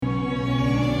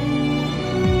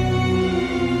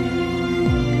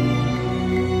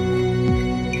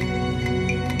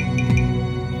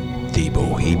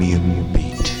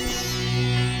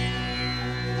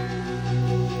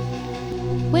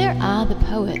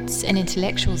poets and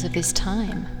intellectuals of this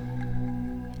time,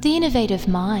 the innovative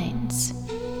minds,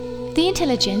 the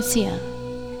intelligentsia,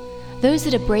 those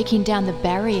that are breaking down the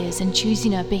barriers and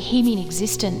choosing a bohemian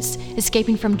existence,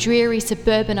 escaping from dreary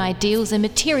suburban ideals and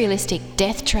materialistic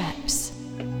death traps.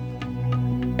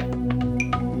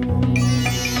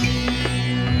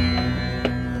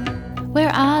 Where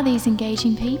are these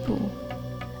engaging people?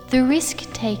 The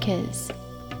risk takers,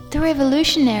 the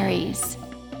revolutionaries,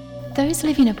 those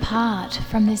living apart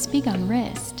from this big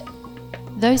unrest,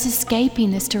 those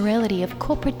escaping the sterility of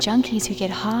corporate junkies who get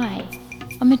high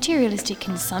on materialistic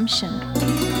consumption.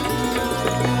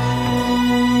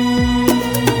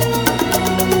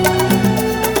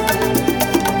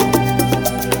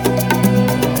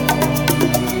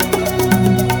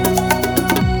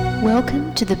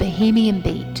 Welcome to the Bohemian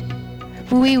Beat,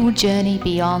 where we will journey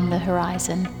beyond the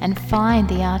horizon and find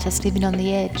the artist living on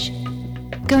the edge,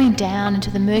 going down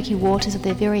into the murky waters of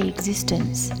their very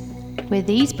existence, where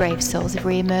these brave souls have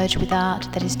re-emerged with art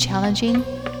that is challenging,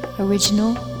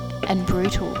 original, and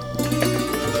brutal.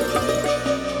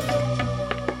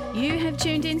 You have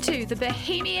tuned into the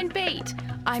Bohemian Beat.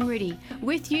 I'm Rhoda,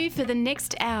 with you for the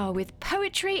next hour with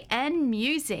poetry and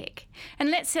music. And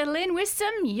let's settle in with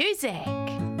some music.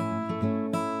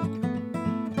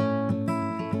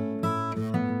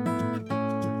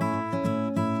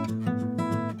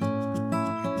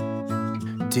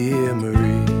 Dear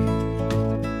Marie,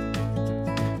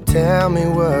 tell me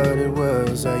what it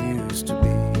was I used to be.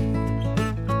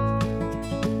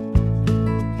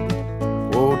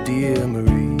 Oh, dear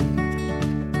Marie,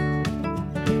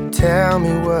 tell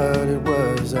me what it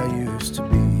was I used to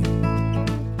be.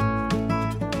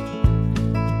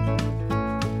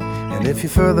 And if you're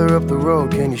further up the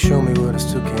road, can you show me what I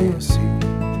still can't see?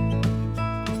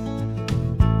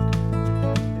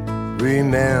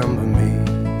 Remember me,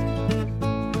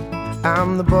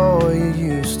 I'm the boy you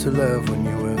used to love when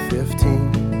you were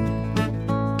 15.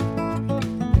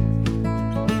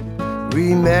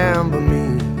 Remember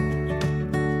me,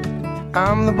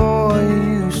 I'm the boy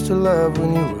you used to love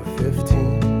when you were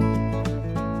 15.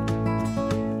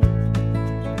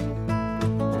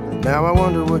 Now I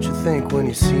wonder what you think when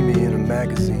you see me in a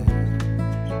magazine.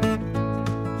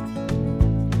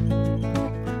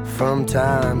 From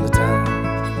time to time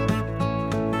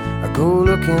I go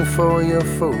looking for your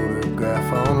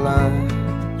photograph online.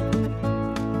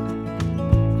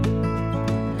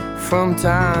 From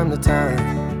time to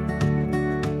time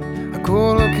I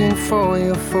go looking for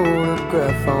your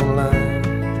photograph online.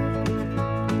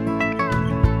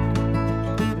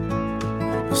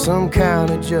 Some kind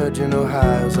of judge in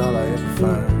Ohio's all I ever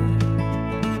find.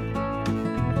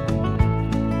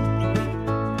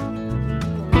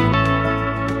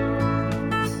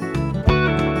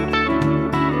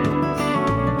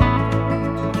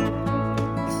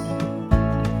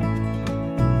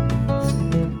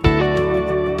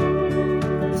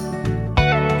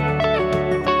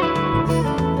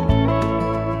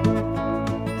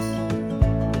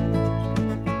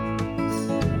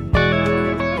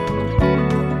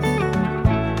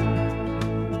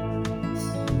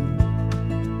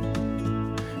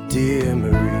 Dear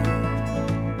Marie,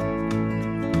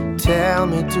 tell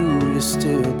me, do you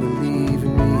still believe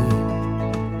in me?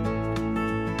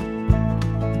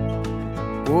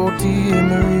 Oh, dear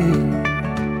Marie,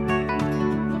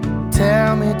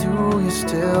 tell me, do you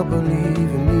still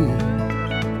believe in me?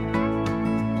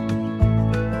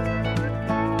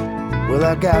 Well,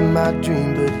 I got my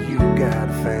dream, but you got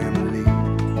a family.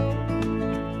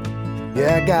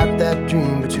 Yeah, I got that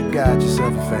dream, but you got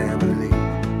yourself a family.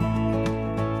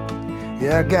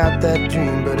 Yeah, I got that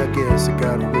dream, but I guess it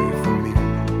got away from me.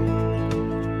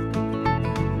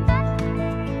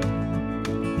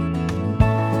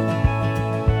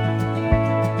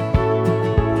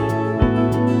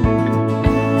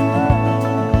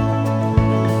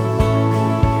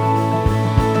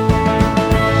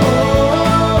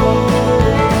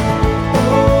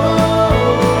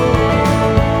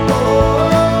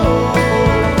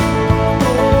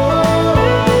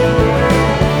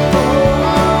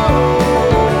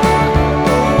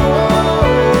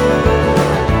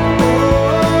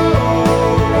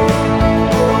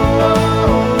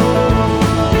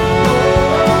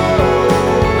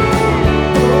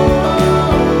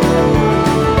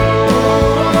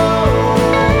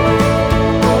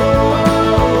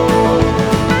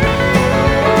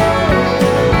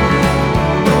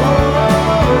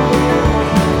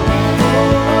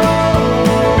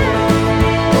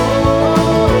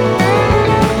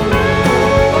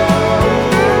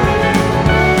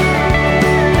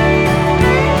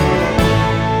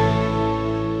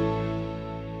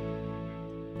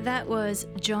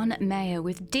 Mayer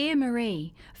with Dear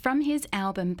Marie from his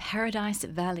album Paradise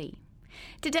Valley.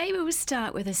 Today we will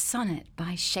start with a sonnet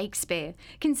by Shakespeare,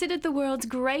 considered the world's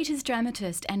greatest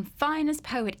dramatist and finest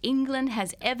poet England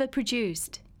has ever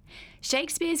produced.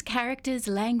 Shakespeare's characters,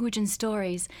 language and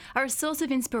stories are a source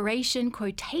of inspiration,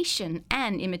 quotation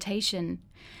and imitation.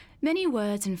 Many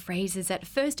words and phrases that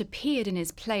first appeared in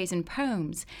his plays and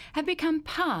poems have become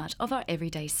part of our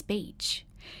everyday speech.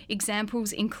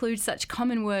 Examples include such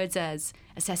common words as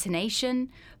assassination,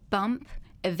 bump,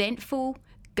 eventful,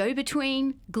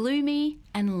 go-between, gloomy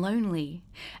and lonely,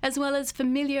 as well as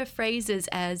familiar phrases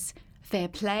as fair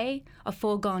play, a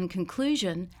foregone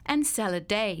conclusion and salad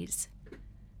days.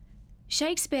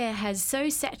 Shakespeare has so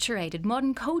saturated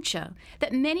modern culture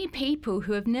that many people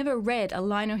who have never read a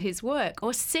line of his work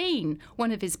or seen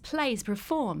one of his plays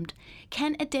performed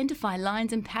can identify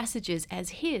lines and passages as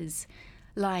his,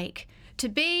 like, to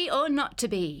be or not to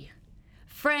be,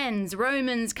 friends,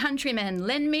 Romans, countrymen,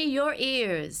 lend me your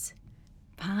ears,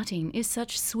 parting is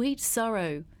such sweet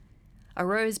sorrow, a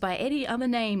rose by any other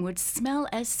name would smell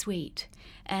as sweet,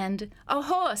 and a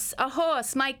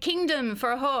horse, my kingdom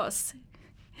for a horse.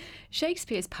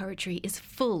 Shakespeare's poetry is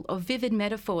full of vivid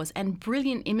metaphors and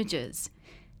brilliant images.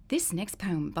 This next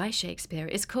poem by Shakespeare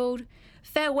is called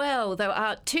Farewell, Thou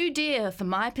Art Too Dear for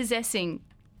My Possessing.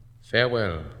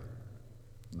 Farewell,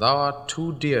 thou art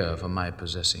too dear for my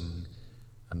possessing,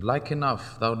 and like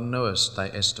enough thou knowest thy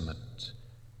estimate.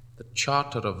 The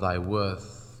charter of thy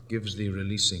worth gives thee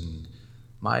releasing,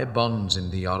 my bonds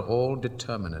in thee are all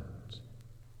determinate.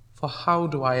 For how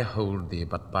do I hold thee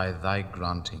but by thy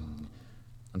granting?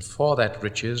 And for that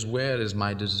riches, where is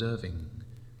my deserving?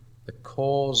 The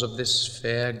cause of this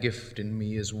fair gift in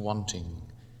me is wanting,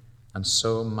 and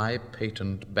so my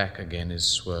patent back again is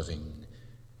swerving.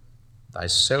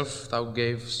 Thyself thou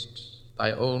gavest,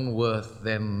 thy own worth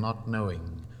then not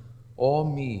knowing, or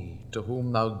me to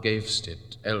whom thou gavest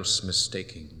it, else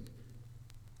mistaking.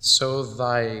 So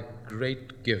thy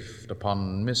great gift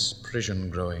upon misprision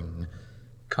growing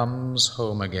comes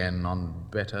home again on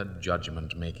better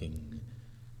judgment making.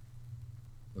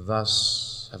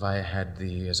 Thus have I had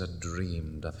thee as a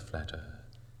dream doth flatter,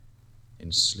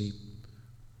 in sleep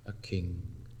a king,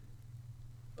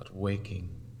 but waking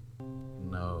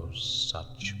no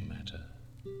such matter.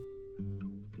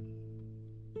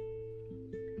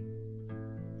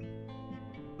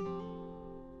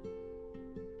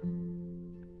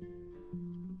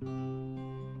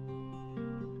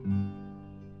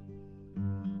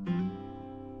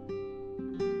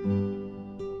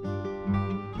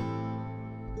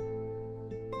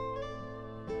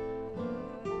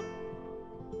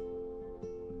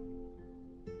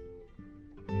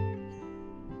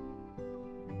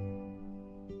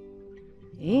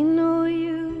 Ain't no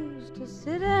use to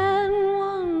sit and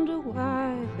wonder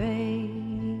why, babe.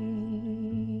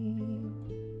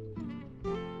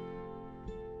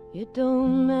 It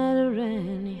don't matter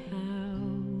anyhow.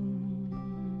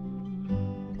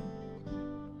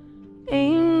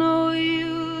 Ain't no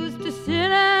use to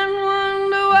sit and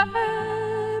wonder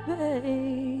why,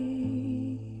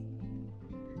 babe.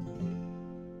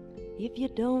 If you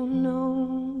don't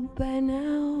know by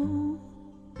now.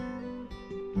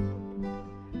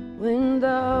 When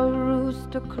the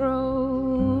rooster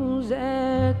crows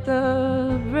at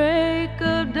the break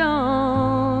of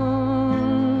dawn,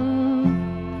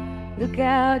 look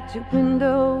out your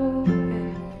window,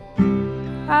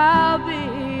 I'll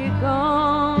be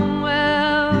gone.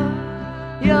 Well,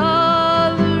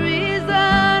 you're the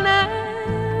reason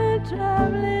I'm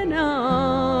traveling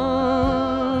on.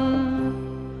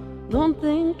 Don't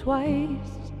think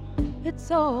twice, it's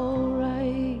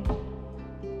alright.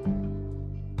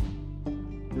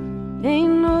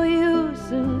 Ain't no use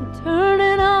in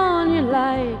turning on your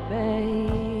light,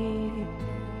 babe,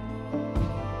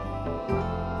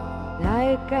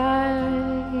 like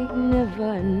I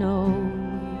never know.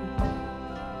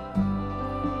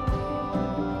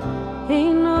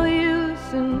 Ain't no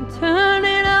use in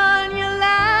turning on your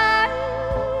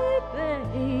light,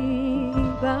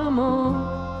 babe, I'm on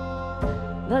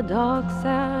the dark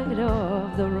side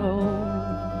of the road.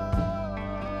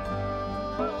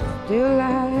 Still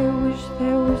I wish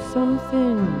there was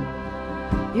something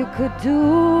you could do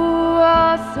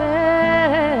or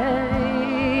say,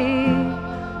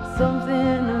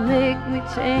 something to make me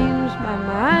change my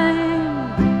mind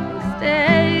and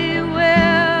stay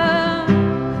where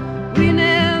we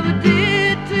never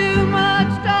did too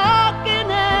much talking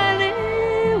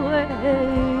anyway.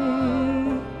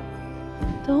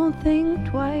 Don't think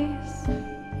twice,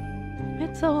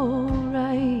 it's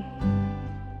alright.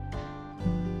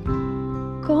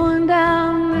 Going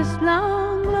down this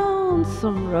long, lonesome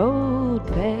lonesome road,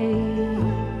 babe.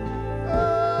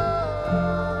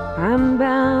 I'm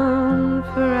bound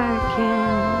for I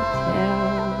can't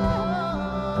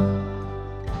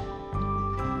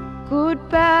tell.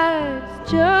 Goodbye's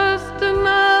just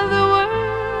another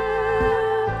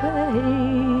word,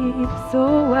 babe.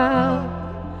 So I'll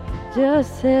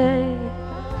just say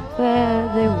fare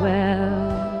thee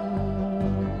well.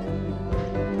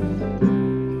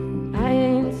 I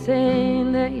ain't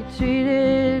saying that you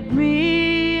treated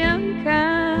me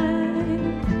unkind.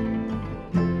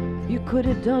 You could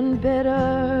have done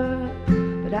better,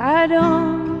 but I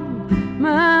don't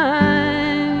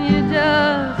mind. You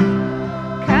just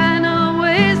kinda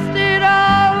wasted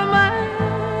all of my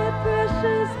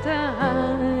precious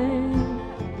time.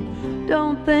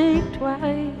 Don't think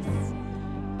twice,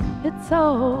 it's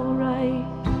alright.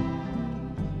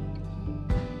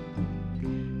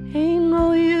 Ain't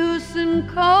no use in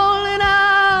calling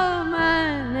out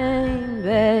my name,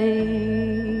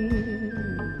 babe,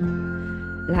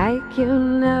 like you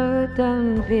never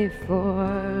done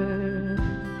before.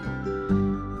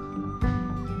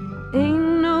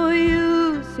 Ain't no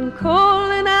use in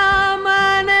calling out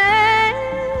my name,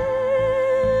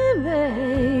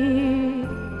 babe.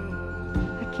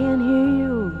 I can't hear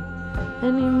you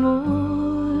anymore.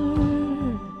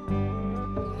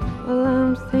 Well,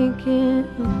 I'm thinking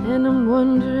and I'm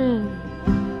wondering,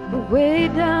 way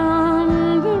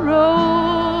down the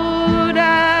road,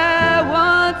 I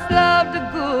once loved a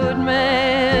good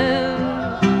man,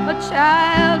 a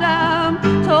child I'm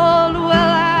told. Well,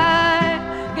 I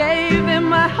gave him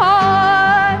my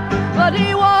heart, but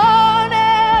he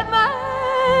wanted my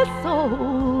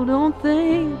soul. Don't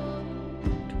think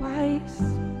twice.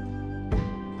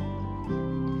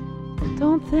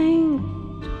 Don't think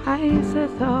twice,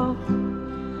 that's all.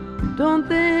 Don't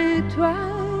think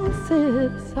twice,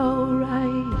 it's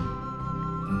alright.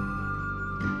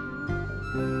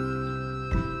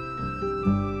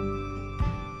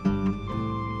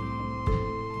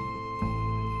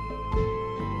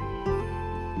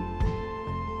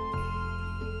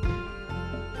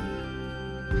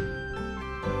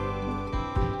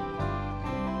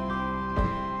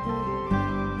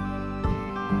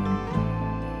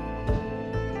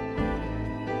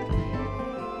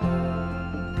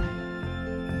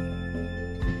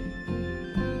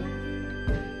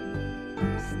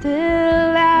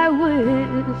 Still, I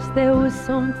wish there was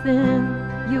something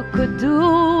you could do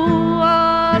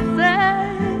or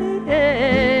say,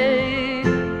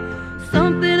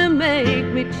 something to make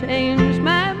me change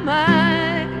my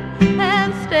mind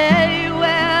and stay.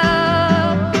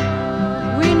 Well,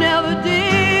 we never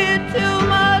did too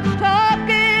much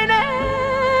talking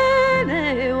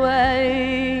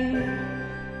anyway.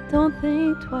 Don't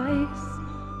think twice,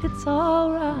 it's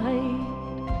alright.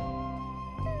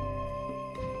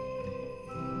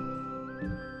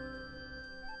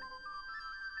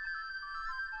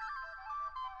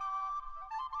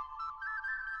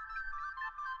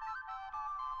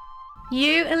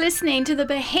 You are listening to the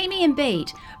Bohemian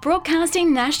Beat,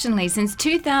 broadcasting nationally since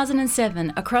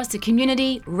 2007 across the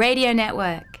Community Radio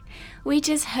Network. We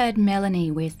just heard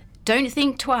Melanie with Don't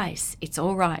Think Twice, It's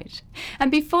All Right. And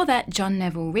before that, John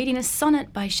Neville reading a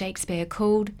sonnet by Shakespeare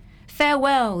called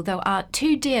Farewell, Thou Art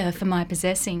Too Dear for My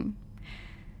Possessing.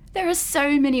 There are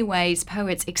so many ways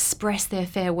poets express their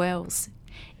farewells.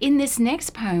 In this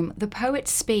next poem, the poet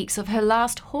speaks of her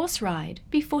last horse ride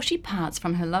before she parts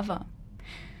from her lover.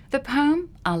 The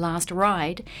poem, Our Last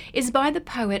Ride, is by the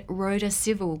poet Rhoda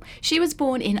Sivell. She was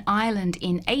born in Ireland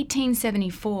in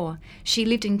 1874. She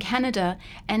lived in Canada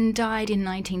and died in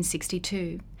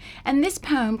 1962. And this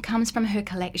poem comes from her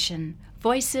collection,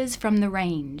 Voices from the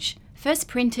Range, first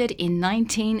printed in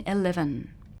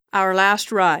 1911. Our Last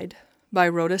Ride by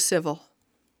Rhoda Sivell.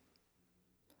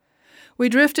 We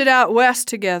drifted out west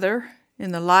together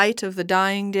in the light of the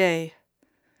dying day.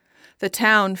 The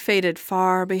town faded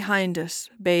far behind us,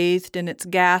 bathed in its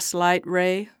gas-light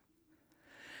ray.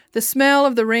 The smell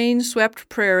of the rain-swept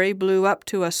prairie blew up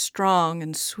to us strong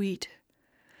and sweet,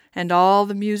 and all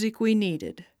the music we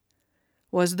needed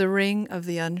was the ring of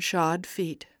the unshod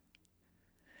feet.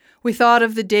 We thought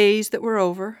of the days that were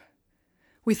over.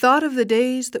 We thought of the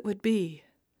days that would be.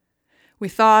 We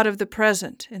thought of the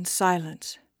present in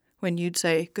silence when you'd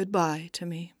say goodbye to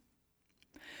me.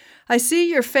 I see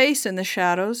your face in the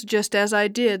shadows just as I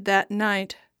did that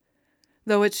night,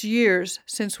 though it's years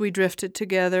since we drifted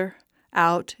together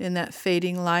out in that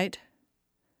fading light.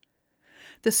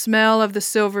 The smell of the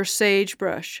silver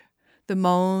sagebrush, the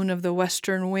moan of the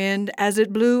western wind as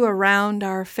it blew around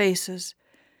our faces,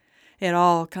 it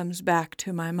all comes back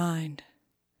to my mind.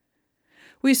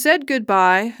 We said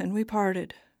goodbye and we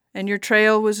parted, and your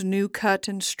trail was new-cut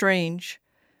and strange,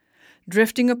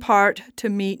 drifting apart to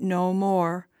meet no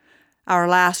more, our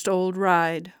last old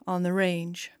ride on the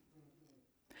range.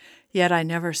 Yet I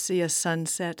never see a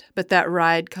sunset, but that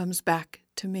ride comes back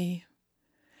to me.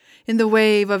 In the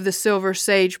wave of the silver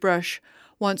sagebrush,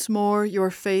 once more your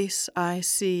face I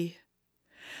see.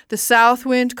 The south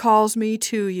wind calls me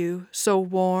to you, so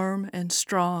warm and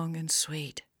strong and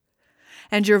sweet.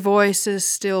 And your voice is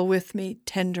still with me,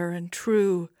 tender and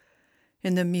true,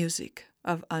 in the music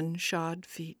of unshod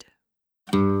feet.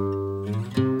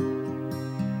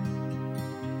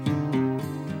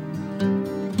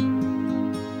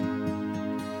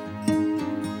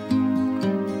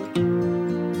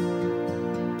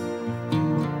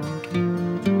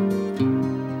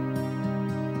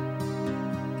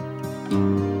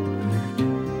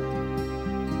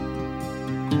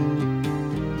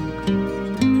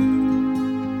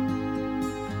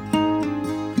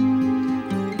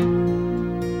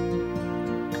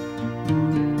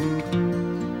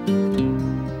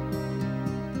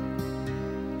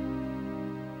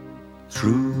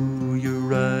 Through you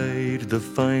ride the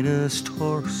finest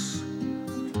horse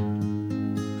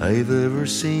I've ever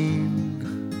seen,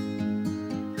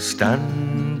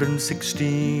 standing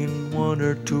 16, 1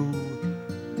 or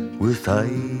 2, with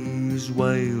eyes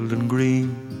wild and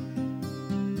green.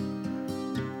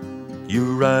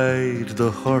 You ride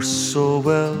the horse so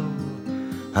well,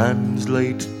 hands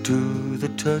light to the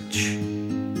touch.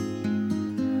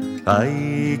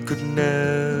 I could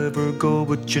never go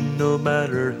with you no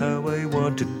matter how I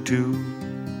wanted to.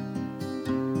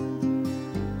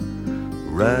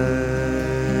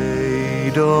 Ride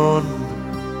on,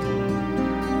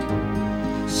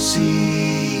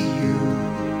 see you.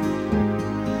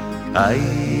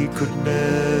 I could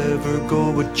never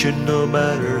go with you no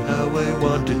matter how I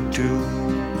wanted to.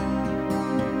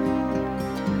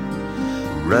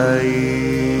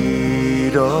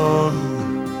 Ride on,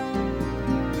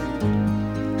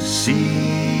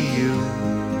 see you.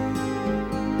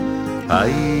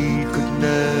 I could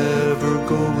never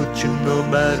go with you no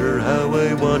matter how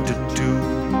I wanted to.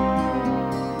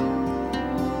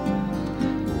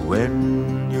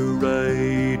 When you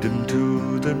ride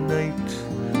into the night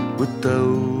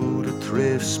without a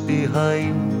trace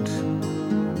behind,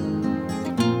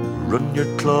 run your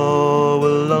claw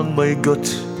along my gut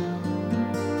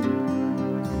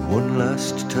one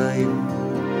last time.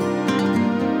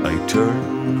 I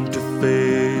turn to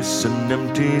face an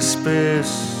empty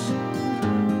space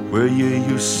where you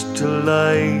used to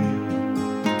lie,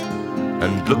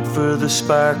 and look for the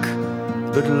spark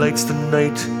that lights the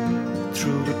night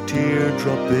through a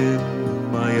teardrop in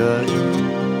my eye.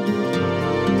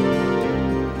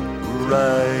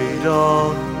 Ride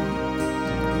on,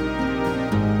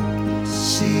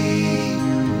 see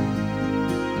you.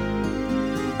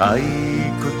 I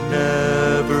could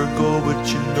never go with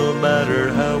you no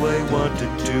matter how I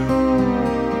wanted to.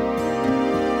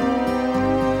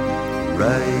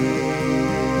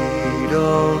 Ride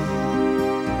on,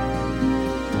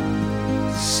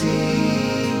 see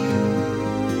you.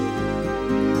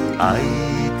 I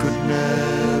could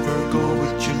never go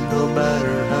with you no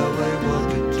matter how I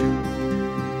wanted to.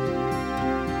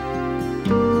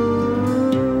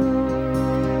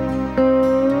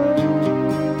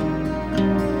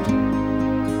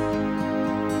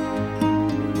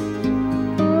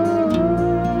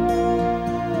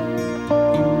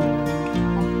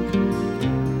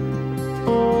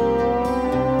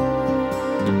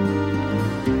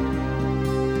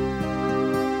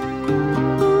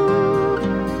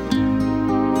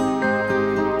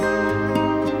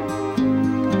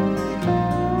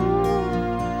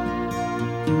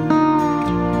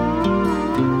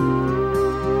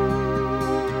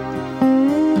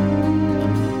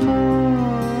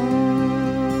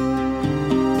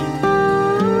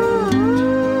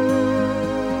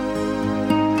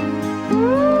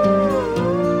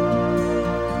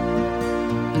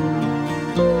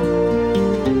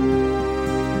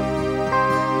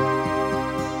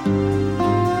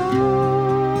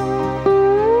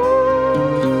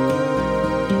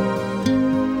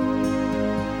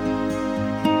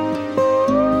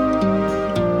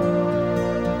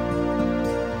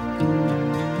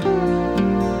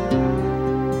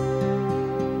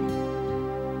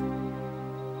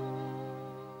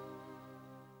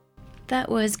 That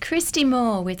was Christy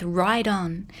Moore with Ride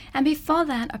On, and before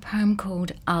that a poem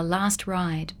called Our Last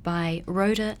Ride by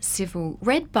Rhoda, Sivell,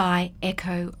 read by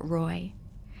Echo Roy.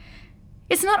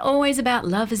 It's not always about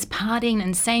lovers parting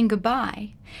and saying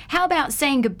goodbye. How about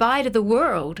saying goodbye to the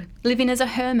world, living as a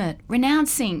hermit,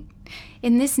 renouncing?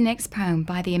 In this next poem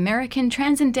by the American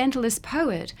transcendentalist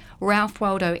poet Ralph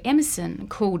Waldo Emerson,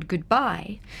 called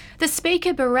Goodbye, the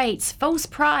speaker berates false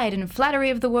pride and flattery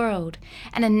of the world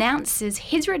and announces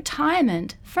his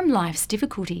retirement from life's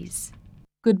difficulties.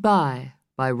 Goodbye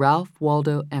by Ralph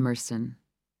Waldo Emerson.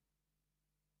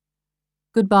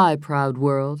 Goodbye, proud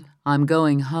world, I'm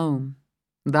going home.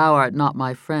 Thou art not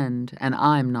my friend, and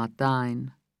I'm not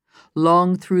thine.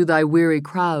 Long through thy weary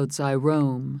crowds I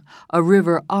roam, a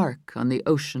river arc on the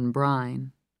ocean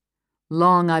brine.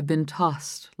 Long I've been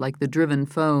tossed like the driven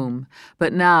foam,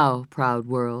 but now, proud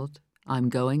world, I'm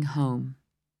going home.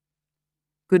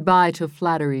 Goodbye to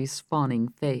flattery's fawning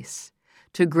face,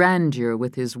 to grandeur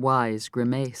with his wise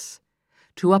grimace,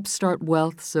 to upstart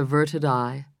wealth's averted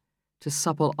eye, to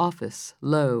supple office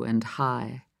low and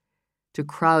high, to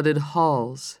crowded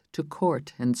halls, to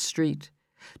court and street,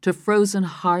 to frozen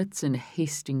hearts and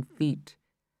hasting feet,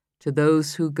 to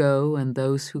those who go and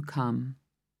those who come.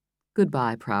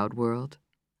 Goodbye, proud world,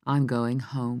 I'm going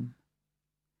home.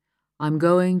 I'm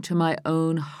going to my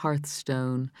own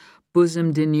hearthstone,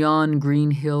 bosomed in yon green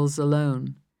hills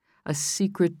alone, a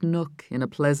secret nook in a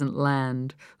pleasant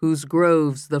land, whose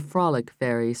groves the frolic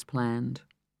fairies planned,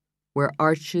 where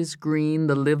arches green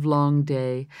the livelong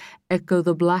day echo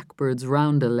the blackbird's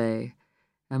roundelay,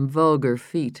 and vulgar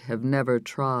feet have never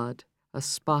trod a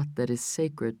spot that is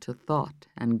sacred to thought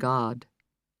and God.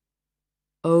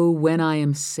 Oh, when I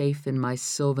am safe in my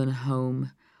sylvan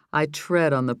home, I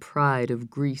tread on the pride of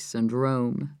Greece and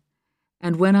Rome.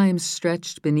 And when I am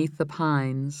stretched beneath the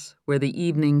pines, where the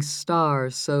evening star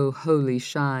so wholly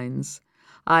shines,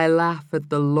 I laugh at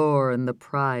the lore and the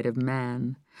pride of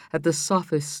man, at the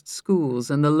sophist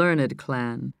schools and the learned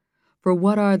clan. For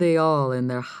what are they all in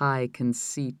their high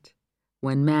conceit,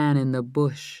 when man in the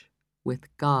bush with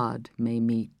God may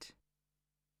meet?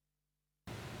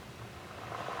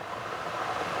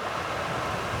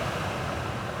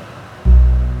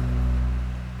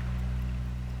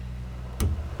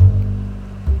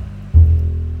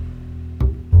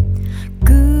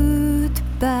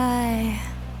 Goodbye.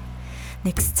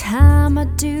 Next time I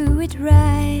do it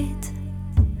right,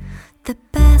 the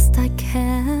best I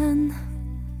can.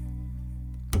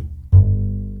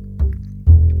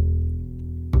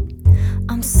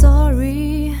 I'm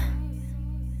sorry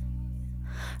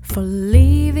for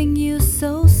leaving you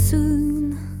so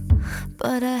soon,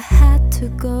 but I had to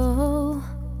go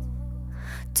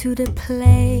to the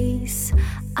place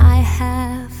I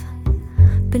have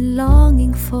been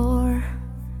longing for.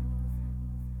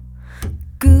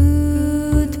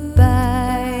 Goodbye.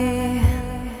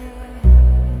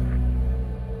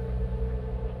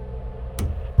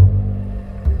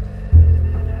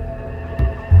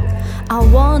 I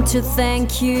want to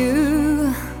thank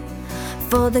you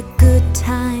for the good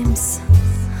times,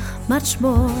 much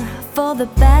more for the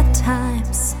bad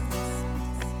times.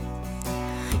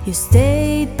 You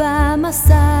stayed by my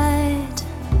side,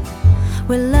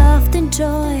 we laughed in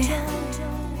joy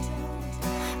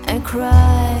and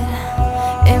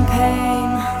cried in pain.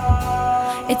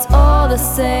 It's all the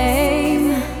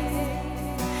same,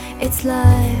 it's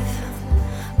life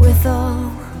with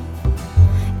all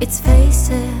its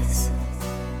faces.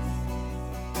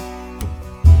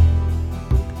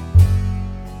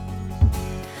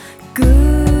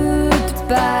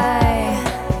 Goodbye,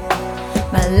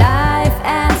 my life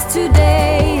ends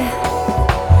today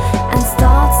and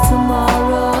starts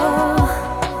tomorrow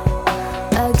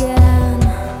again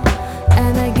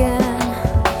and again.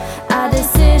 A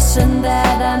decision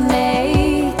that I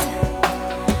made,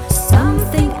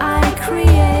 something I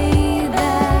created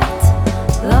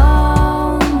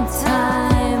long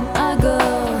time ago.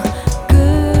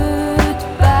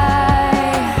 Goodbye.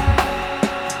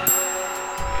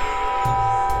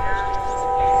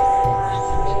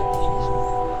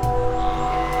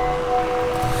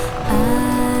 I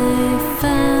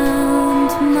found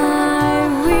my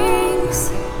wings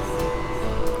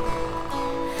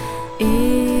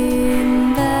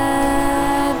in the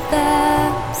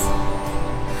depths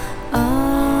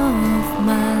of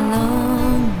my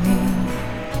longing.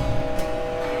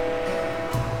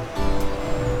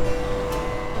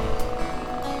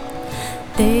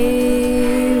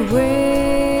 They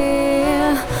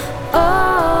were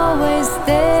always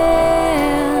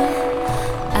there.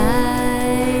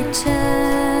 I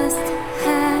just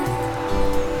had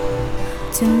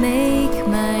to make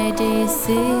my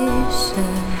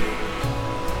decision.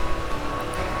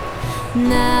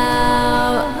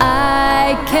 Now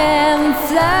I can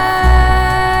fly.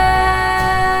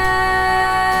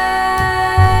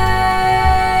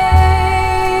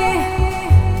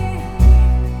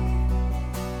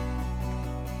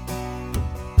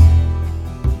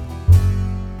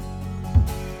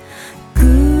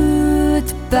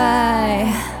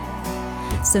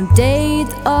 someday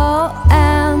it all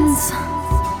ends.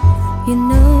 You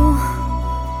know,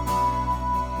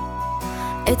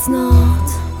 it's not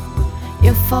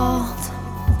your fault.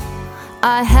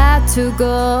 I had to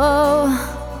go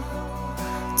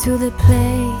to the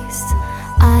place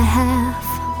I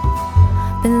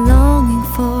have been longing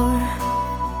for.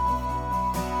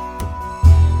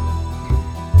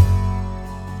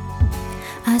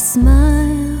 I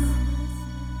smile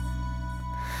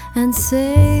and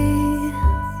say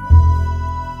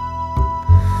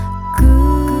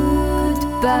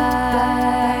goodbye.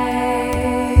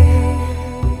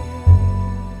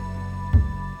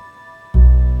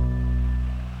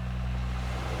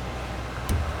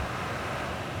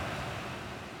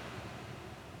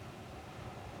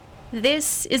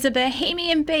 This is a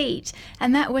Bohemian beat,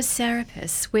 and that was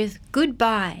Serapis with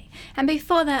Goodbye. And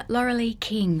before that, Laurelie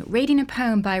King reading a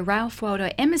poem by Ralph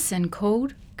Waldo Emerson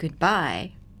called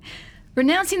Goodbye.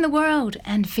 Renouncing the world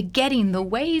and forgetting the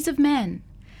ways of men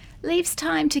leaves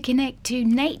time to connect to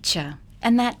nature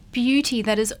and that beauty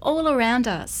that is all around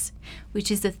us,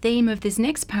 which is the theme of this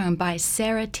next poem by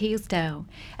Sara Teasdale,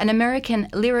 an American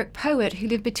lyric poet who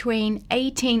lived between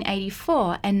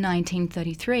 1884 and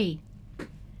 1933.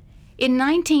 In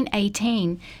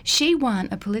 1918, she won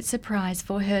a Pulitzer Prize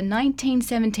for her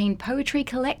 1917 poetry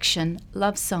collection,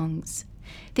 Love Songs.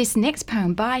 This next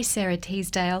poem by Sara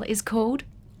Teasdale is called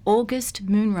August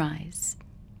Moonrise.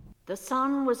 The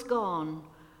sun was gone,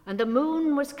 and the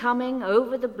moon was coming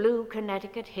over the blue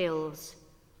Connecticut hills.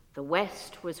 The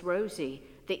west was rosy,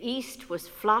 the east was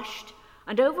flushed,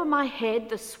 and over my head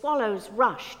the swallows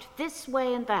rushed this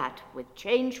way and that with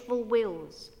changeful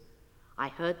wills. I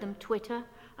heard them twitter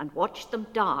and watched them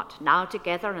dart, now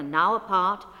together and now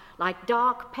apart, like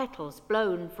dark petals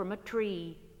blown from a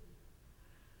tree.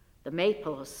 The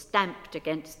maples stamped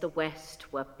against the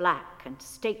west were black and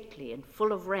stately and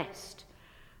full of rest,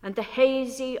 and the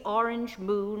hazy orange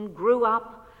moon grew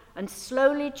up and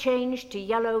slowly changed to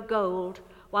yellow gold,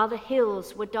 while the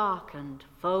hills were darkened,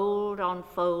 fold on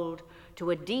fold,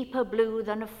 to a deeper blue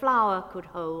than a flower could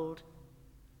hold.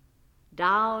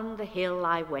 Down the hill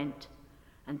I went,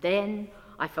 and then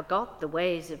I forgot the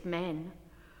ways of men,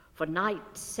 for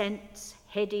night scents,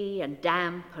 heady and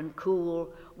damp and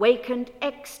cool, wakened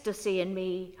ecstasy in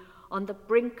me on the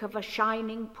brink of a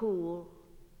shining pool.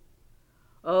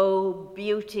 Oh,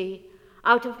 beauty,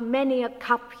 out of many a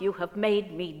cup you have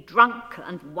made me drunk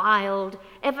and wild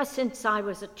ever since I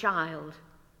was a child.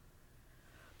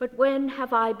 But when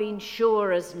have I been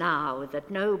sure as now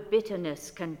that no bitterness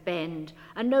can bend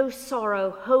and no sorrow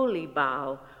wholly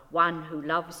bow one who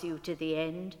loves you to the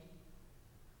end?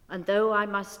 And though I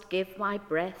must give my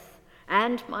breath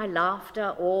and my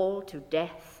laughter all to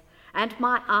death, and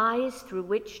my eyes through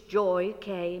which joy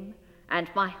came, and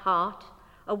my heart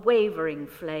a wavering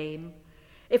flame,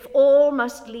 if all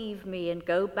must leave me and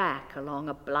go back along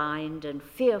a blind and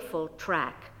fearful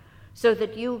track, so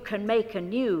that you can make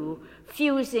anew,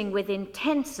 fusing with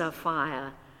intenser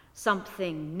fire,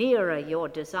 something nearer your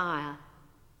desire,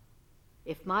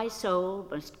 if my soul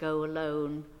must go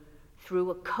alone through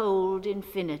a cold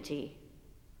infinity,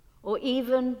 or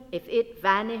even if it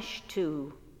vanish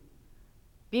too,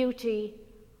 beauty,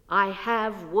 I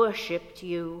have worshipped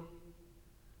you.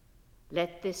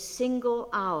 Let this single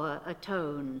hour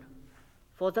atone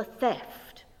for the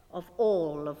theft of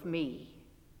all of me.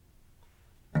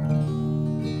 I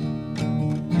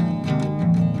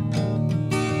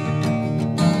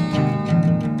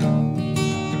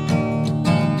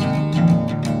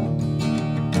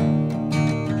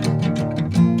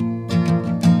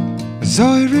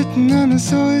saw it written and I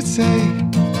saw it say,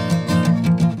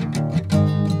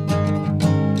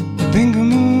 the pink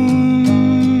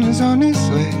moon is on its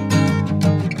way.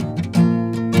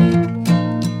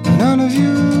 None of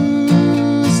you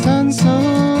stand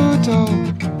so tall.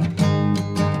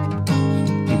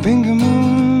 The pink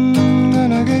moon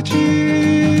gonna get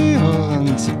you. Oh,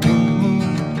 it's a pink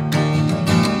moon.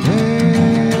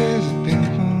 There's a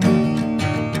pink moon.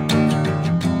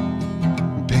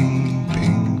 Pink,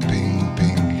 pink, pink,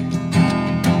 pink.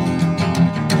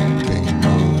 Pink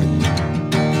moon.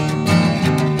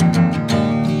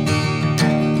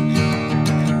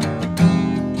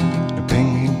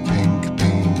 Pink, pink,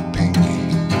 pink, pink. Pink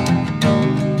moon.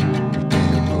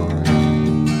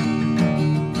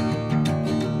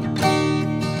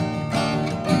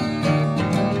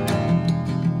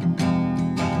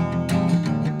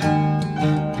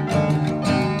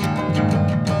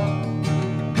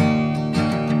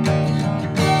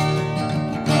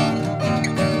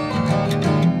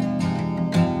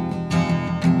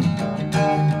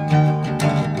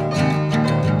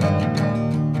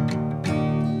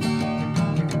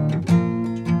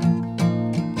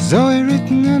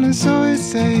 so we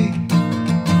say,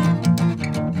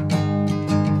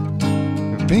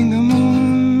 bring the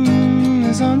moon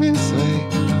is on its way.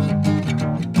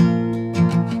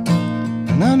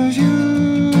 None of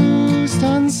you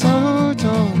stand so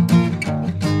tall.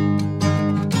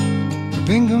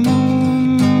 Bring the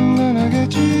moon, gonna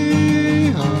get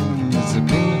you home. It's a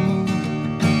bring the moon,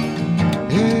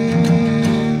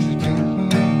 yes, bring the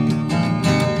moon.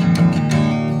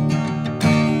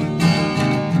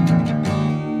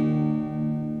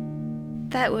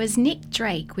 That was Nick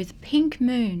Drake with Pink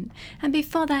Moon, and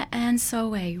before that Anne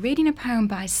Solway reading a poem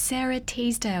by Sara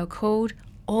Teasdale called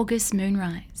August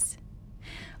Moonrise.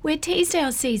 Where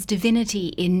Teasdale sees divinity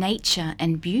in nature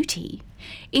and beauty,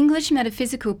 English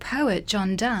metaphysical poet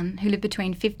John Donne, who lived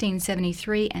between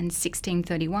 1573 and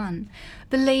 1631,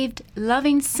 believed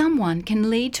loving someone can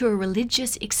lead to a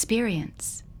religious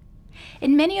experience.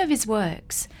 In many of his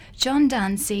works, John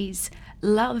Donne sees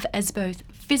love as both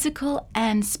physical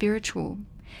and spiritual.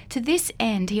 To this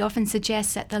end, he often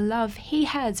suggests that the love he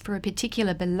has for a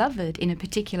particular beloved in a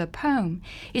particular poem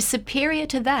is superior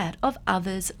to that of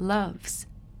others' loves.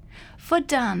 For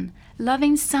Donne,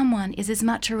 loving someone is as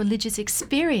much a religious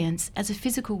experience as a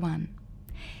physical one.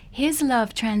 His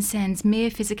love transcends mere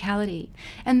physicality,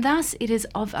 and thus it is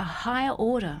of a higher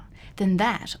order than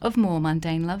that of more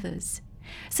mundane lovers.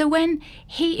 So when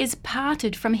he is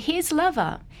parted from his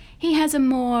lover, he has a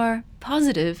more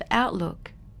positive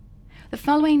outlook. The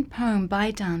following poem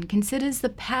by Donne considers the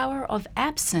power of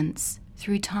absence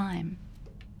through time.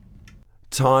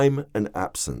 Time and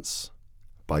Absence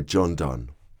by John Donne.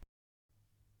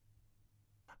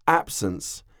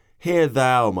 Absence, hear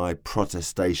thou my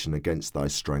protestation against thy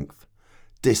strength,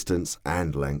 distance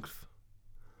and length.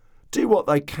 Do what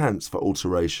thou canst for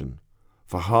alteration,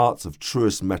 for hearts of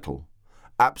truest metal,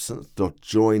 absence doth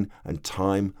join and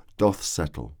time doth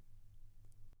settle.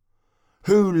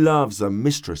 Who loves a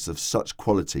mistress of such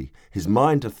quality, his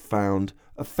mind hath found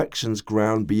affection's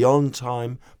ground beyond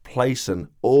time, place and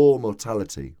all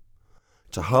mortality.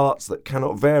 To hearts that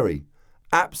cannot vary,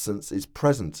 absence is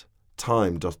present,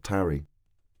 time doth tarry.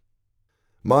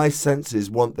 My senses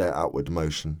want their outward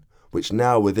motion, which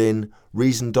now within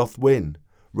reason doth win,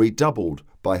 redoubled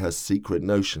by her secret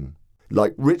notion,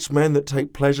 like rich men that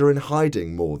take pleasure in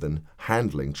hiding more than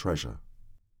handling treasure.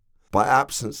 By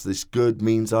absence this good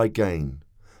means I gain,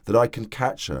 that I can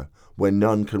catch her where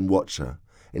none can watch her,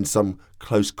 in some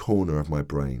close corner of my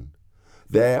brain.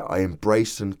 There I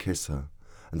embrace and kiss her,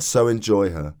 and so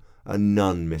enjoy her, and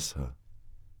none miss her.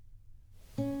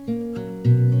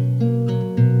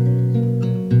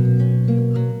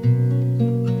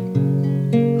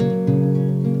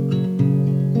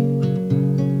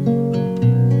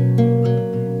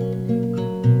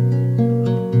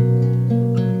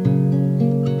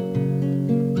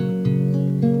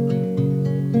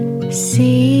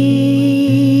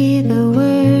 See the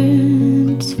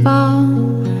words fall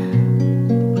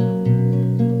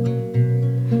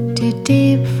too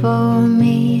deep for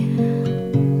me,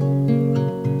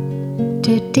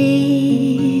 too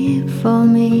deep for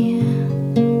me.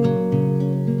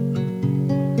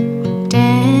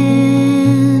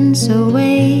 Dance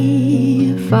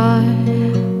away far,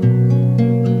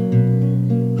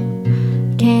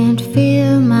 can't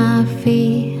feel my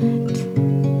feet.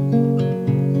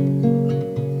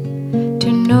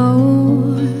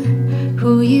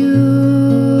 Who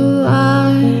you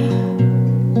are,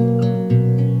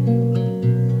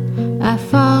 I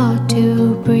fought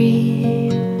to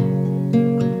breathe.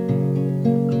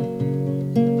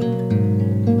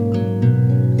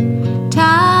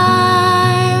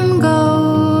 Time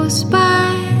goes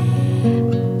by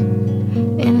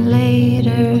in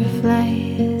later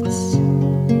flights.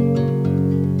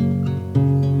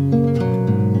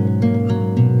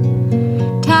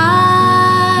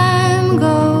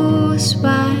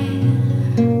 By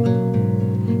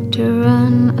to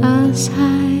run us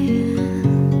high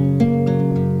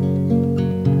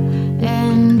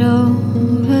and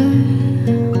over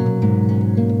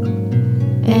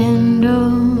and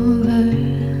over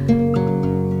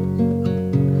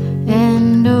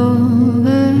and over.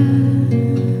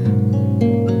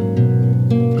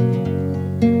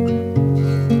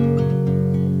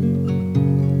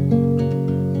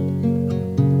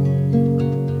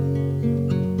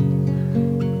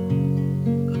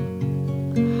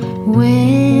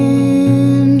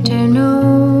 Winter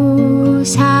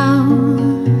knows how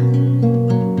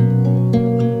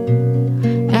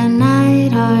a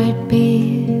night heart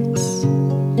beats,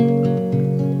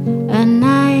 a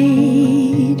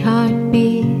night heart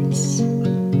beats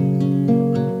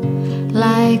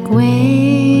like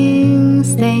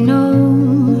wings they know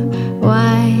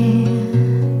why.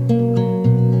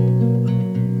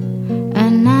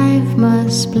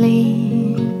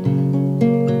 need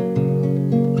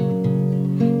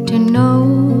to know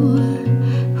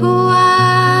who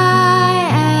I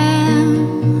am.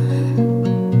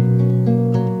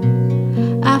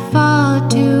 I fall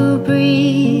to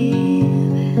breathe.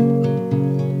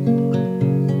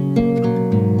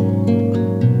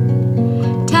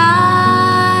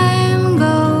 Time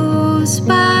goes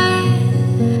by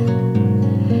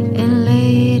in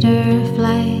later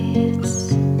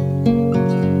flights.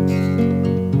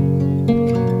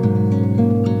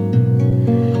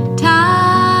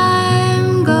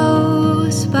 Time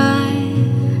goes by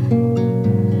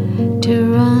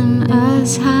to run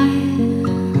us high.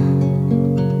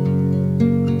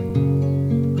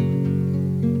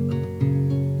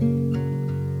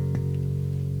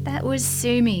 That was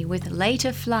Sumi with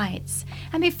Later Flights,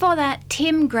 and before that,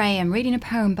 Tim Graham reading a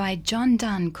poem by John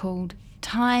Donne called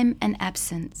Time and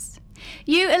Absence.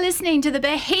 You are listening to the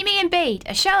Bohemian Beat,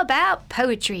 a show about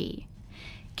poetry.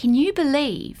 Can you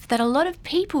believe that a lot of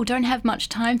people don't have much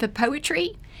time for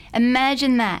poetry?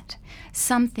 Imagine that.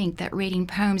 Some think that reading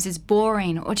poems is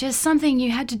boring or just something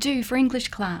you had to do for English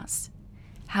class.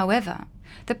 However,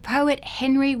 the poet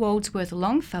Henry Wadsworth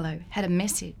Longfellow had a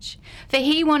message, for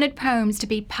he wanted poems to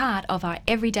be part of our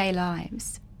everyday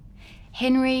lives.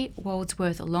 Henry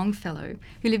Wadsworth Longfellow,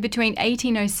 who lived between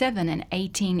 1807 and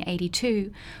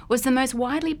 1882, was the most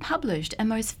widely published and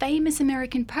most famous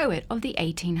American poet of the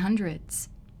 1800s.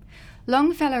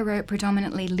 Longfellow wrote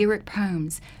predominantly lyric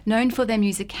poems, known for their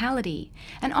musicality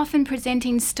and often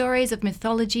presenting stories of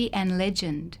mythology and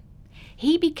legend.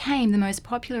 He became the most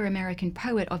popular American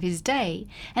poet of his day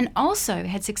and also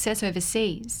had success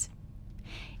overseas.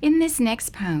 In this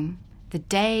next poem, The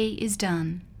Day is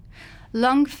Done,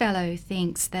 Longfellow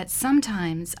thinks that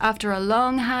sometimes, after a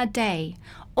long, hard day,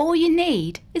 all you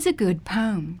need is a good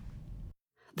poem.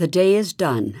 The Day is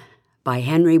Done by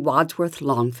Henry Wadsworth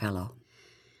Longfellow.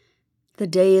 The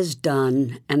day is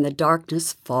done, and the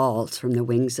darkness falls from the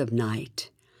wings of night,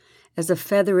 as a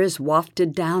feather is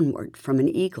wafted downward from an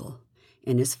eagle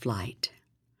in his flight.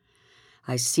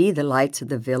 I see the lights of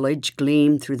the village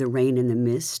gleam through the rain and the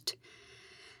mist,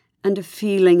 and a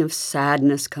feeling of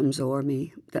sadness comes o'er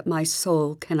me that my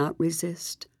soul cannot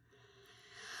resist.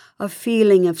 A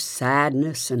feeling of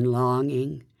sadness and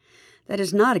longing that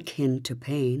is not akin to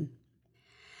pain,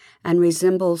 and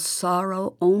resembles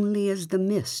sorrow only as the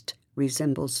mist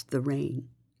resembles the rain.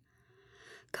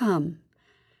 Come,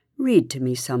 read to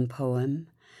me some poem,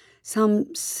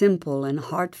 some simple and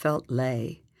heartfelt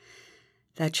lay,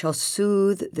 that shall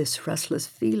soothe this restless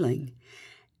feeling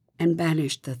and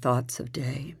banish the thoughts of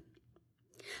day.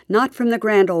 Not from the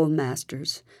grand old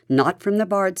masters, not from the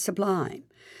bard sublime,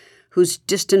 whose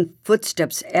distant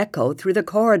footsteps echo through the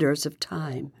corridors of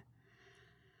time.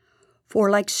 For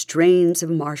like strains of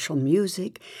martial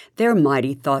music, their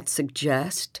mighty thoughts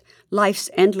suggest life's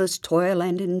endless toil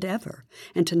and endeavor,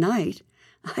 and tonight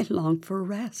I long for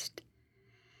rest.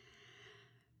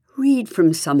 Read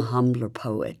from some humbler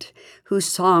poet, whose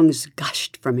songs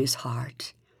gushed from his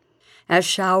heart, as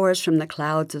showers from the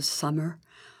clouds of summer,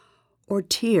 or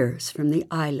tears from the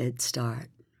eyelids start.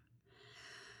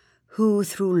 Who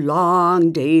through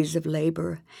long days of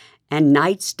labor and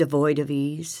nights devoid of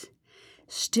ease,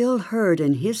 still heard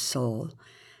in his soul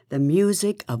the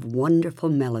music of wonderful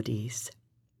melodies.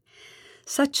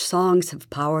 Such songs have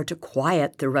power to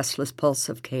quiet the restless pulse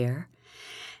of care,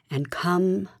 and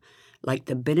come like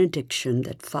the benediction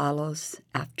that follows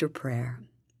after prayer.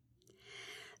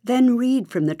 Then read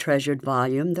from the treasured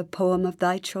volume the poem of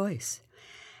thy choice,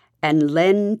 and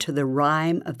lend to the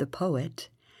rhyme of the poet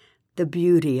the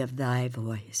beauty of thy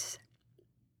voice.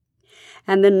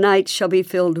 And the night shall be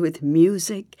filled with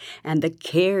music, and the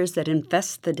cares that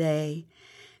infest the day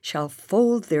shall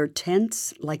fold their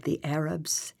tents like the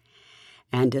Arabs,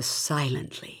 and as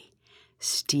silently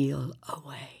steal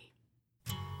away.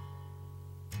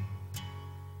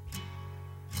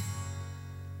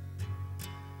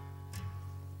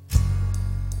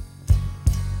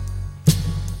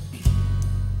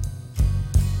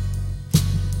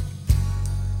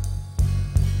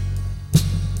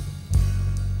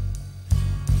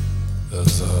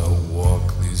 As I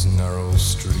walk these narrow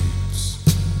streets,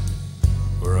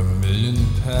 where a million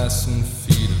passing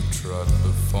feet have trod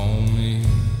before me,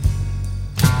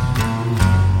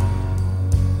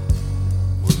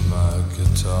 with my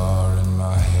guitar in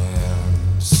my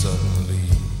hand, suddenly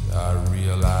I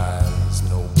realize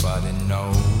nobody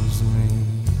knows me.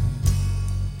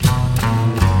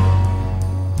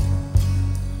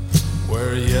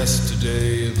 Where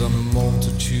yesterday the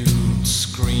multitude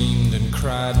screamed and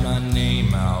cried my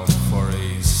name out for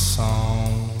a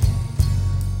song,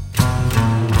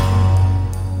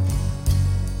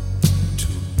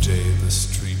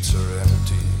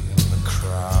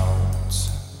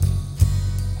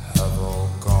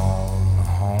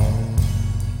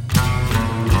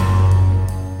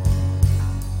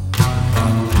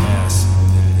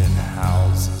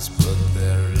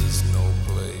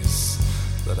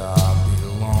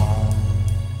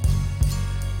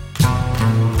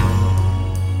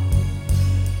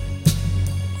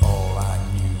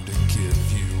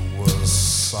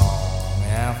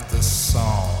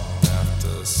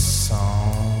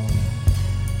 song.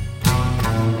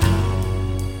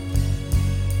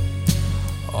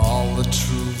 All the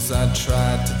truths I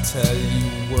tried to tell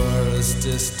you were as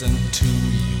distant to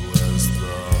you as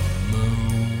the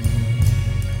moon.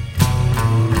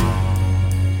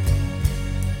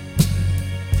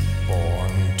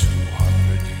 Born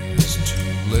 200 years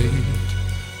too late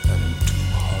and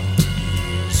 200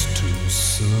 years too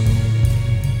soon.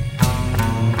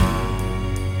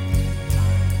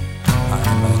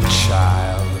 I'm a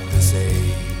child of this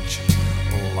age,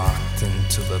 locked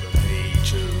into the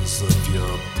pages of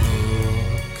your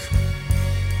book.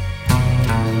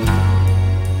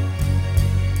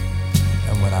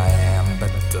 And when I am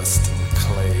but dust and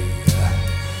clay,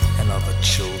 and other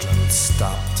children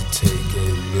stop to take a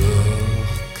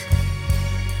look,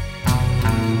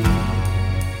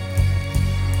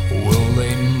 will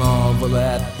they marvel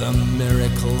at the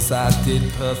miracles I did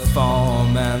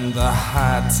perform and the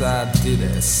heights I did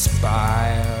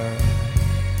aspire?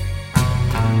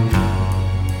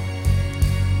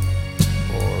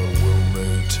 Or will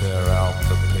they tear out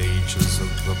the pages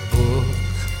of the book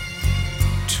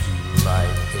to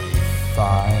light a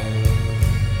fire?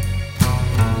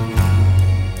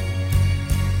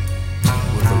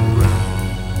 With a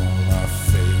rain on our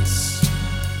face,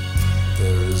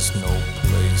 there is no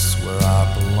place where I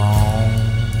belong.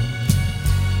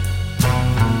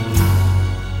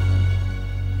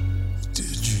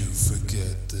 Did you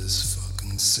forget this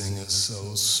fucking singer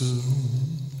so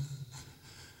soon?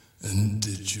 And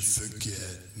did you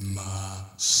forget my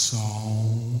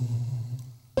song?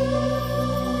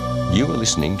 You are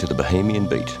listening to the Bohemian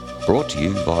Beat, brought to you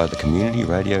via the Community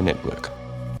Radio Network.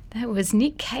 That was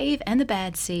Nick Cave and the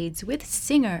Bad Seeds with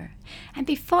Singer. And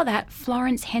before that,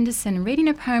 Florence Henderson reading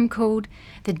a poem called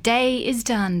The Day is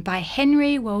Done by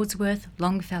Henry Wadsworth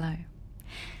Longfellow.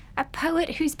 A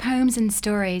poet whose poems and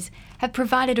stories have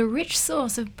provided a rich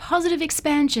source of positive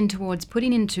expansion towards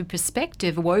putting into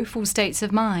perspective woeful states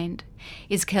of mind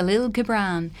is Kahlil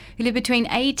Gibran, who lived between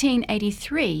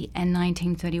 1883 and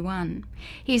 1931.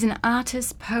 He is an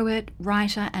artist, poet,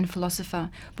 writer and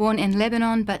philosopher, born in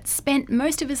Lebanon but spent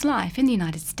most of his life in the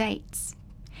United States.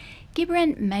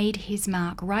 Gibran made his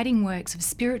mark writing works of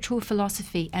spiritual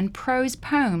philosophy and prose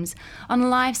poems on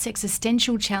life's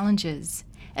existential challenges,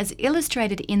 as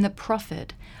illustrated in The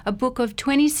Prophet, a book of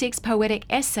 26 poetic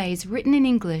essays written in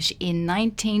English in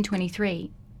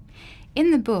 1923.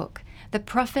 In the book, the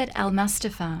Prophet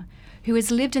Al-Mustafa, who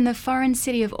has lived in the foreign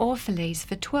city of Orphalese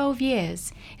for 12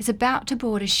 years, is about to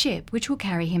board a ship which will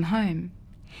carry him home.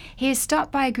 He is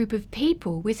stopped by a group of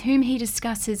people with whom he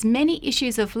discusses many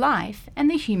issues of life and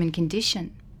the human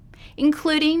condition,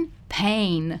 including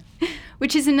pain,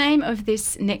 which is the name of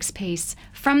this next piece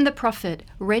from The Prophet,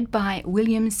 read by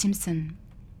William Simpson.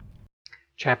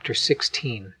 Chapter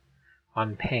 16,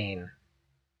 on Pain.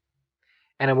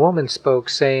 And a woman spoke,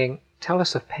 saying, Tell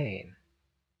us of pain.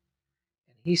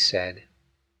 And he said,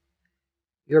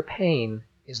 Your pain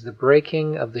is the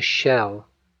breaking of the shell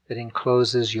that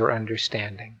encloses your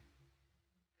understanding.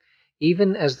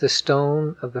 Even as the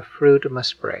stone of the fruit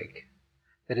must break,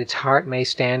 that its heart may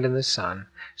stand in the sun,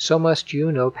 so must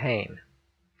you know pain.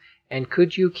 And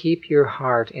could you keep your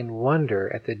heart in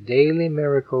wonder at the daily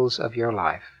miracles of your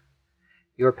life,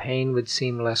 your pain would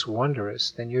seem less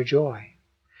wondrous than your joy,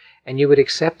 and you would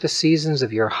accept the seasons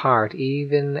of your heart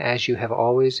even as you have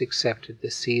always accepted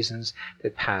the seasons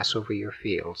that pass over your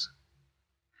fields.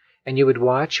 And you would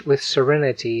watch with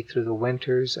serenity through the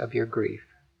winters of your grief.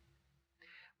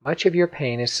 Much of your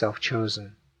pain is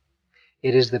self-chosen.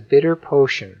 It is the bitter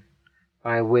potion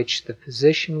by which the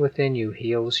physician within you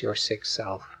heals your sick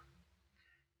self.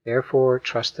 Therefore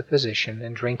trust the physician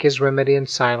and drink his remedy in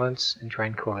silence and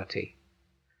tranquility.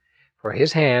 For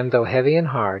his hand, though heavy and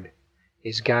hard,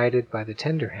 is guided by the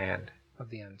tender hand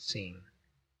of the unseen.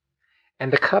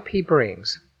 And the cup he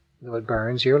brings, though it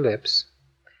burns your lips,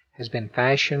 has been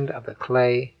fashioned of the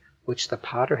clay which the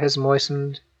potter has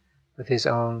moistened with his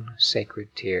own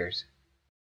sacred tears.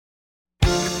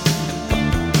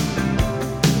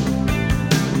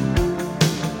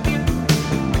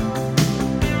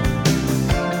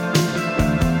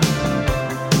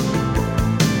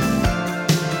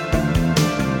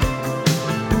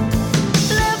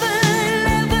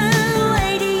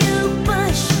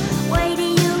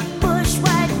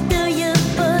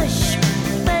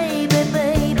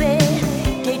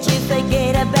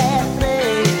 Forget about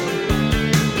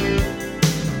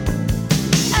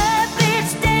love.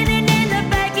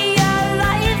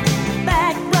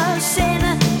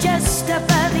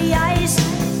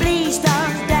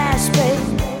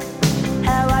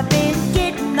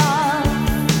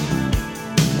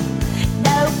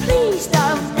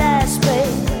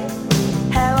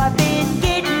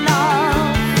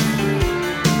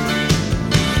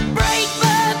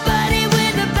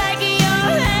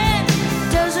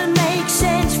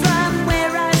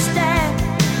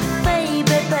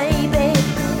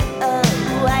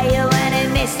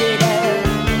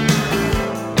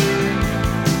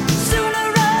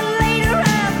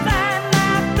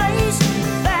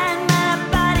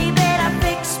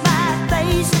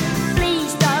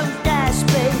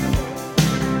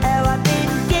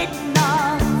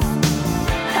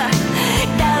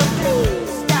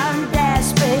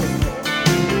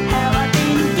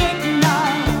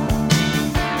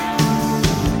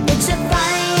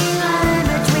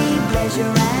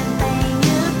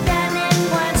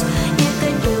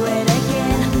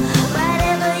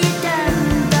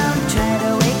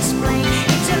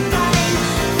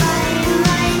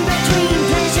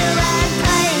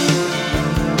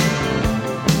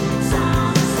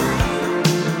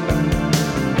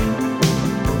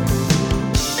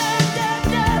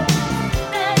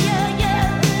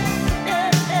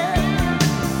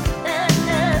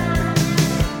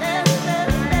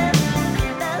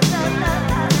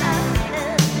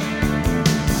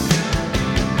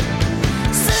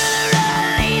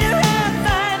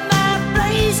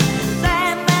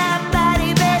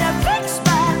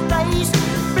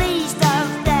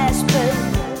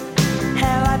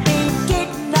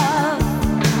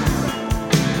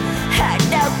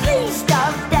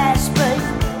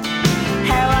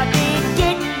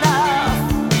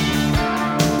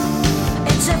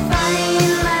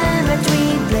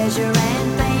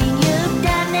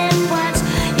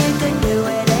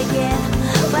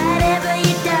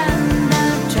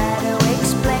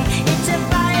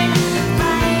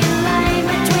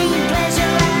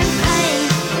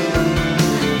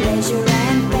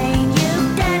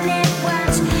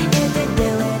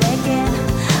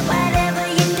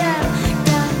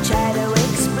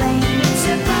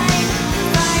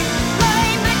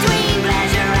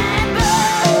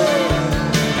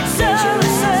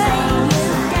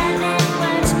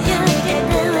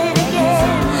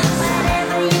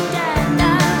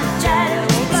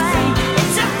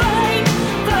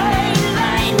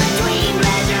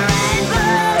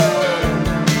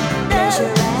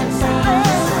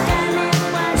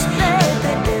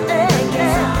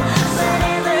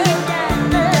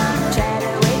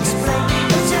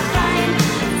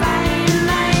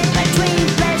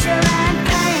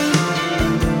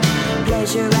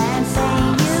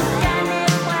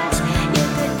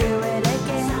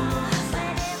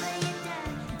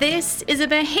 This is a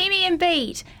Bohemian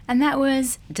beat, and that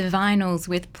was Divinals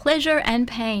with Pleasure and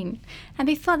Pain. And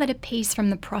before that, a piece from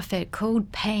the Prophet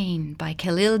called Pain by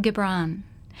Kahlil Gibran.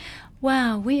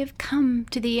 Wow, we have come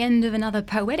to the end of another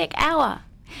poetic hour.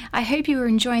 I hope you are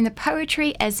enjoying the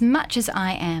poetry as much as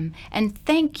I am, and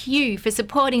thank you for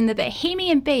supporting the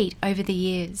Bohemian beat over the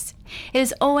years. It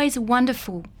is always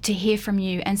wonderful to hear from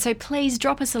you, and so please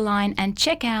drop us a line and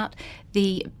check out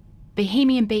the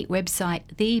Bohemian Beat website,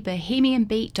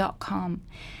 thebohemianbeat.com.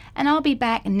 And I'll be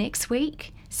back next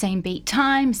week, same beat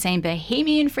time, same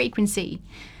Bohemian frequency.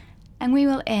 And we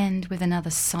will end with another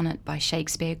sonnet by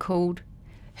Shakespeare called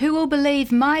Who Will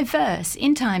Believe My Verse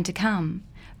in Time to Come?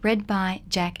 Read by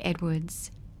Jack Edwards.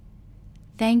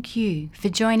 Thank you for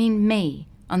joining me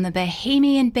on the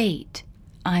Bohemian Beat.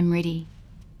 I'm ready.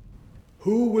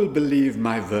 Who will believe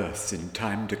my verse in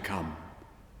time to come,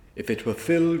 if it were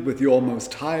filled with your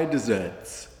most high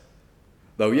deserts?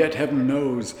 Though yet heaven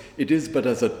knows it is but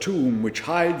as a tomb which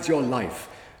hides your life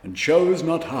and shows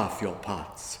not half your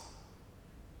parts.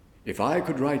 If I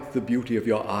could write the beauty of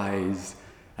your eyes,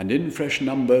 and in fresh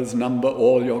numbers number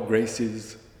all your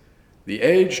graces, the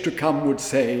age to come would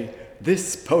say,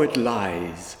 this poet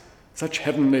lies, such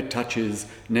heavenly touches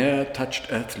ne'er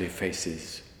touched earthly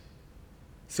faces.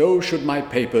 So should my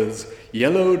papers,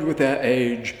 yellowed with their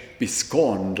age, be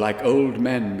scorned like old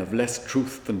men of less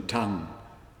truth than tongue,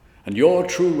 and your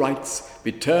true rights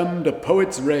be termed a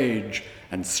poet's rage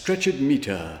and stretched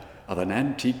metre of an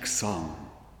antique song.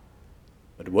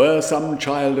 But were some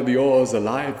child of yours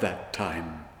alive that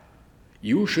time,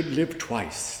 you should live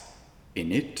twice,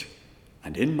 in it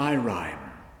and in my rhyme.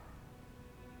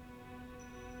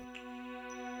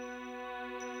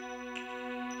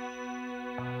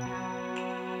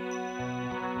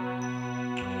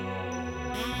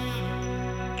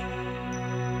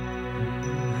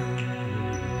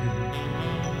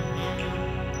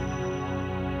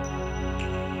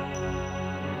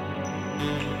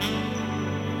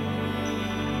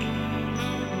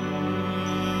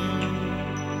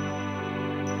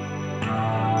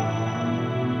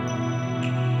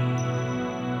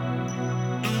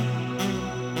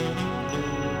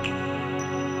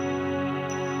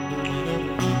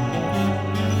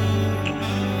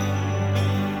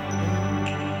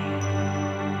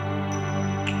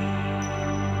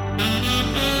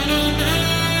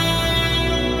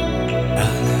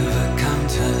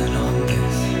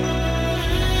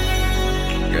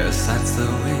 That's the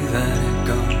way that it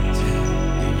goes.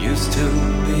 You used to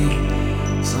be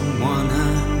someone I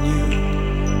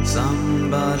knew,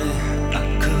 somebody I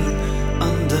could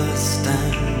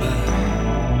understand, but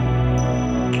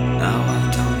now I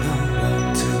don't know what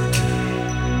to do,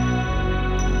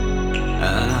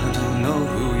 and I don't know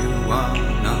who you are.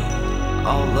 No,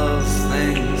 all those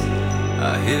things I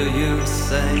hear you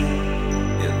say,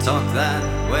 you talk that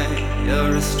way,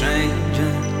 you're a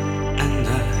stranger, and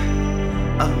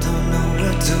I don't know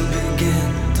where to begin,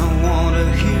 don't want to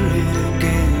hear it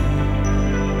again.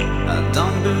 I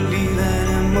don't believe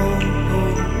anymore,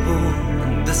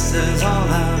 and this is all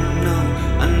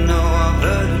I know I've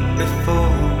heard it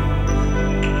before.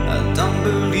 I don't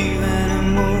believe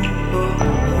anymore.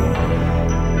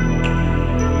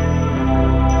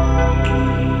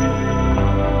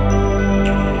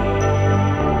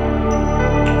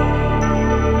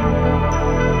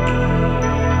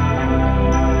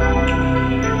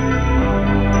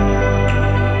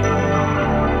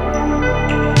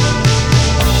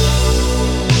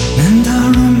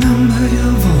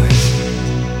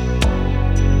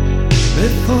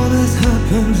 Before this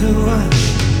happened to us,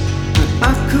 and I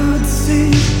could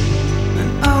see,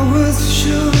 and I was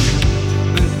sure,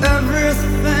 and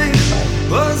everything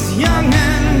was young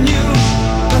and new,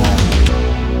 but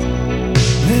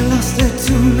we lost it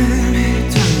too many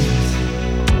times,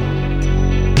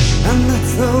 and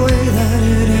that's the way that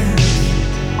it ends.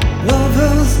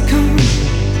 Lovers come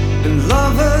and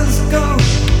lovers go,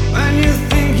 when you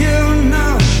think you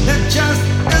know, it just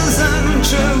isn't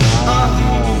true.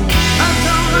 I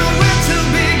don't know where to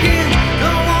begin,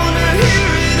 don't wanna hear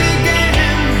it again.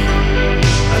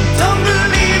 I don't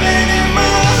believe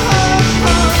anymore.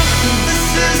 This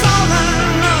is all I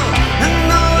know,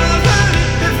 and I've heard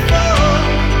it before.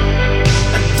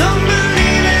 I don't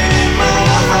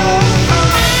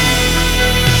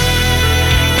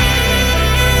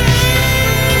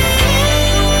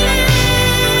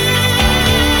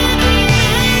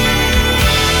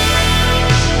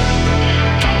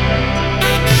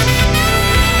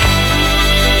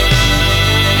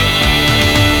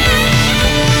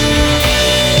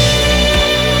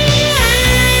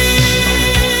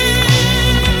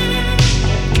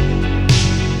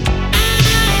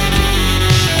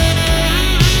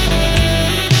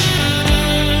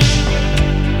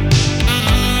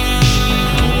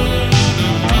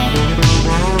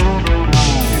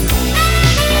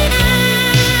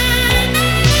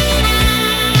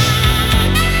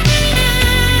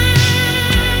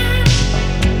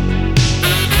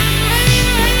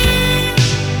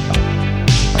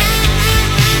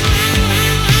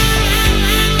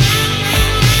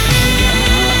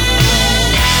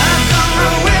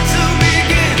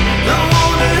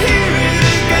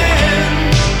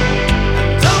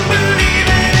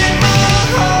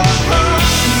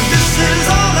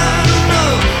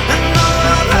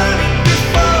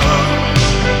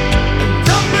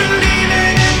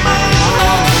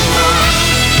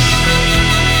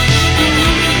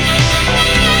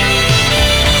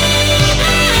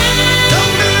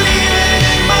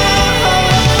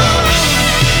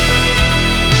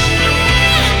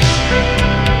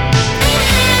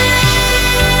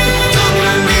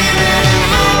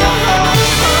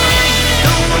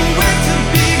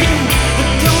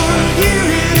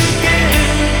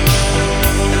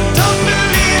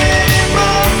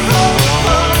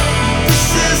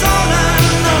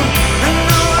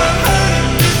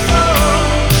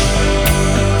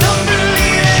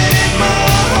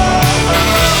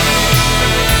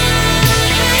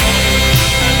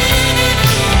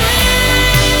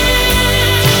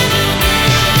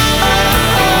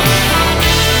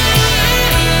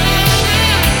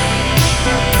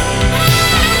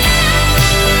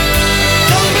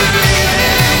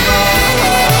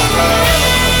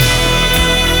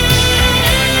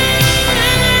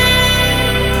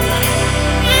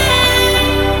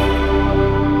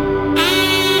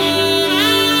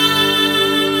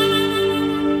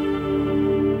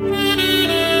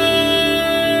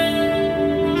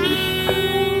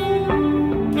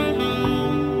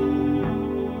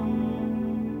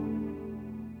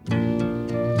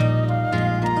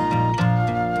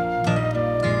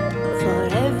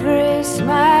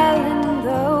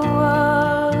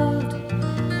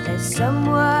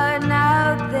someone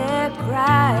out there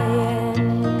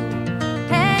crying.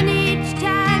 And each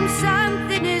time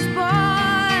something is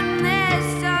born, there's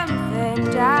something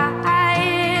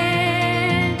dying.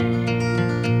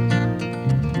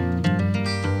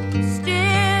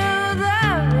 Still the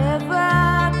river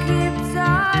keeps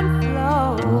on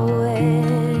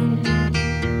flowing,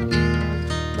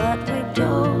 but we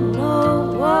don't know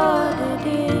what it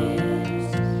is,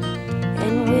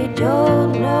 and we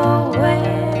don't know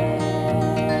where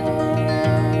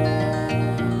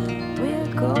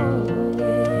we're going.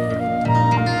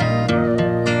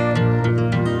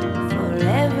 For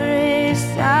every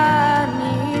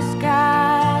sunny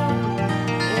sky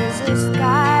is a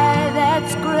sky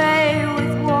that's gray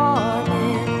with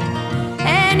warning,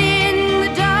 and in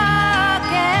the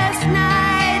darkest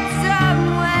night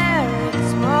somewhere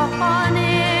it's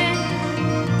morning.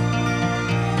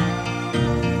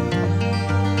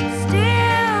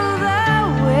 Still the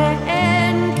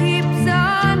wind keeps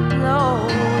on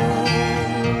blowing,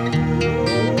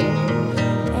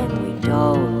 and we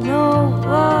don't know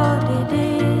what it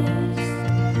is,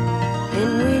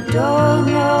 and we don't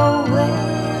know where